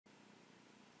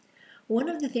one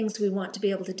of the things we want to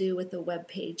be able to do with the web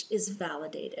page is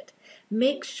validate it.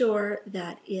 Make sure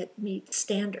that it meets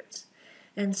standards.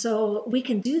 And so we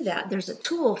can do that. There's a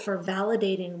tool for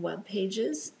validating web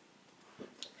pages.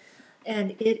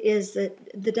 And it is the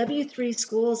W3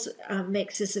 Schools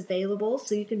makes this available.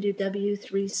 So you can do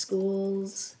W3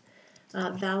 Schools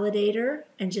validator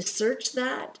and just search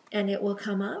that and it will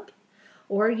come up.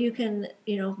 Or you can,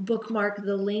 bookmark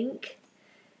the link,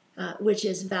 which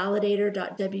is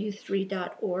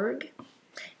validator.w3.org.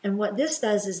 And what this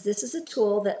does is this is a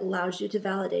tool that allows you to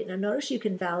validate. Now notice you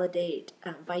can validate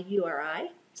by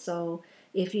URI. So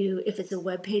if it's a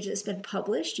web page that's been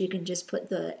published, you can just put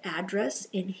the address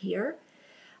in here.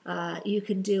 You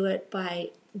can do it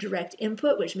by direct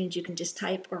input, which means you can just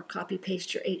type or copy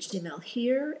paste your HTML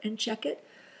here and check it.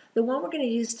 The one we're going to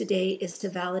use today is to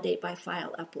validate by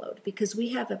file upload, because we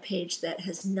have a page that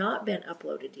has not been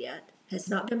uploaded yet, has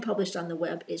not been published on the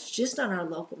web, it's just on our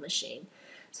local machine.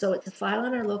 So it's a file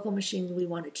on our local machine, we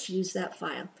want to choose that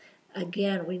file.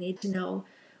 Again, we need to know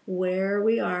where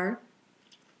we are,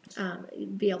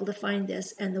 be able to find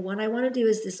this, and the one I want to do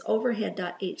is this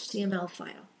overhead.html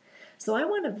file. So I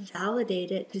want to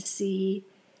validate it to see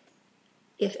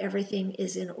if everything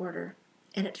is in order.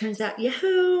 And it turns out,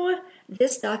 yahoo!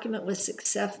 This document was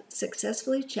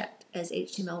successfully checked as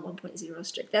HTML 1.0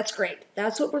 strict. That's great.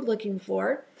 That's what we're looking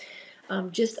for.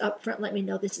 Just up front, let me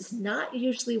know this is not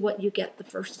usually what you get the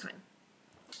first time.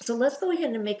 So let's go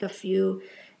ahead and make a few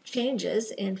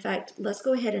changes. In fact, let's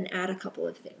go ahead and add a couple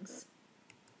of things.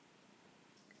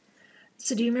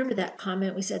 So do you remember that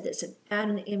comment we said that said add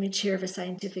an image here of a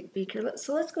scientific beaker?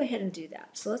 So let's go ahead and do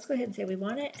that. So let's go ahead and say we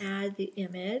want to add the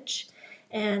image,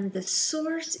 and the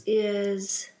source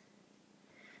is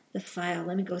the file.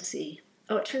 Let me go see.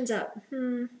 Oh, it turns out,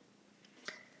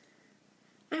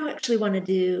 I actually want to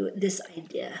do this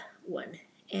idea one.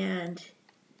 And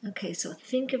okay, so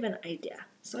think of an idea.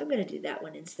 So I'm going to do that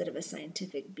one instead of a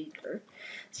scientific beaker.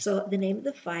 So the name of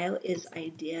the file is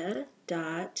idea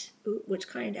dot, which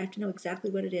kind? I have to know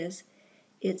exactly what it is.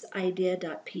 It's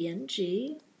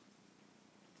idea.png.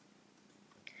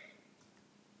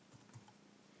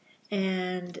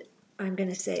 And I'm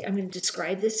going to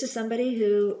describe this to somebody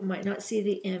who might not see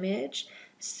the image.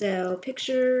 So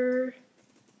picture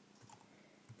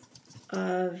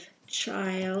of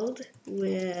child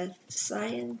with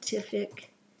scientific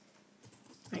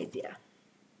idea.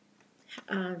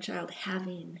 Child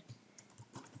having,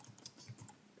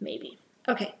 maybe.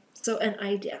 Okay, so an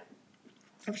idea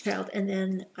of child, and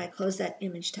then I close that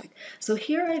image tag. So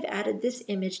here I've added this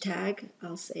image tag,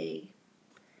 I'll say,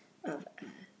 of a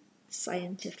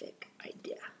scientific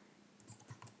idea.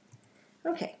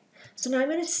 Okay, so now I'm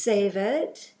going to save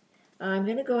it. I'm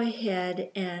going to go ahead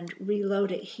and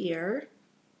reload it here.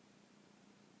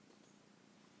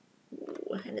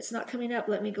 And it's not coming up.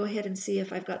 Let me go ahead and see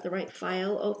if I've got the right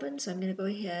file open. So I'm going to go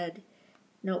ahead.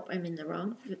 Nope, I'm in the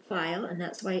wrong file, and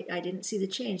that's why I didn't see the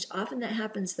change. Often that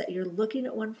happens that you're looking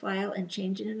at one file and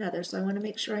changing another, so I want to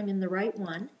make sure I'm in the right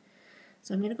one.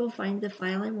 So I'm going to go find the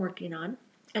file I'm working on,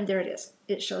 and there it is.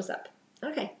 It shows up.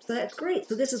 Okay, so that's great.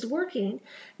 So this is working.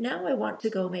 Now I want to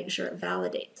go make sure it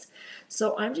validates.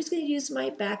 So I'm just going to use my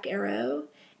back arrow,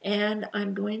 and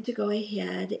I'm going to go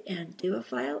ahead and do a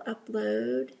file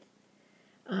upload.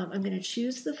 I'm going to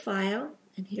choose the file,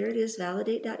 and here it is,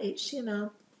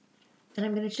 validate.html, and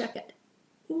I'm going to check it.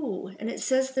 Ooh, and it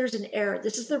says there's an error.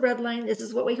 This is the red line. This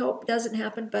is what we hope doesn't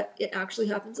happen, but it actually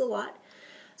happens a lot.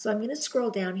 So I'm going to scroll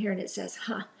down here, and it says,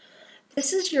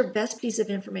 this is your best piece of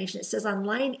information. It says on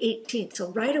line 18,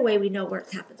 so right away we know where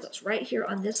it's happened. So it's right here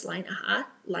on this line,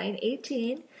 line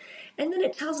 18, and then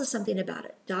it tells us something about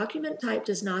it. Document type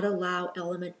does not allow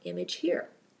element image here.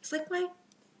 It's like,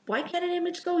 why can't an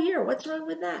image go here? What's wrong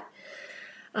with that?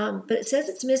 But it says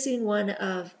it's missing one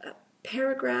of a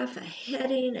paragraph, a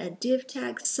heading, a div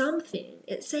tag, something.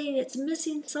 It's saying it's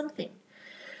missing something.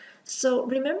 So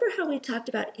remember how we talked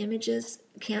about images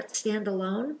can't stand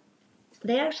alone?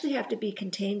 They actually have to be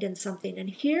contained in something. And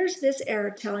here's this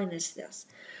error telling us this.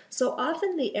 So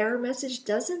often the error message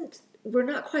we're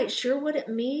not quite sure what it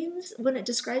means when it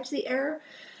describes the error.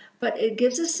 But it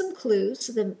gives us some clues.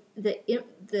 So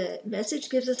the message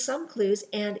gives us some clues,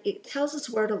 and it tells us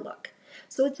where to look.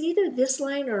 So it's either this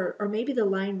line or maybe the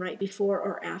line right before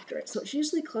or after it. So it's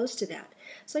usually close to that.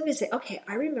 So I'm going to say, okay,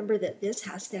 I remember that this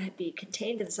has to be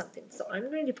contained in something. So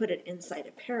I'm going to put it inside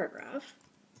a paragraph.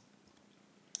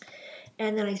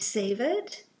 And then I save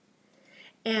it.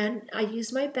 And I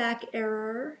use my back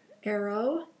arrow.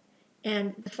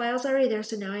 And the file's already there,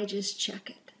 so now I just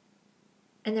check it.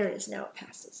 And there it is. Now it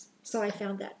passes. So I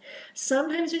found that.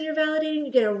 Sometimes when you're validating,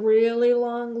 you get a really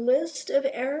long list of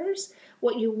errors.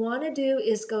 What you want to do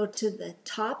is go to the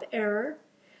top error,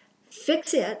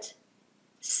 fix it,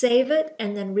 save it,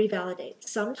 and then revalidate.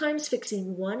 Sometimes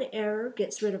fixing one error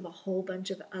gets rid of a whole bunch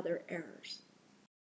of other errors.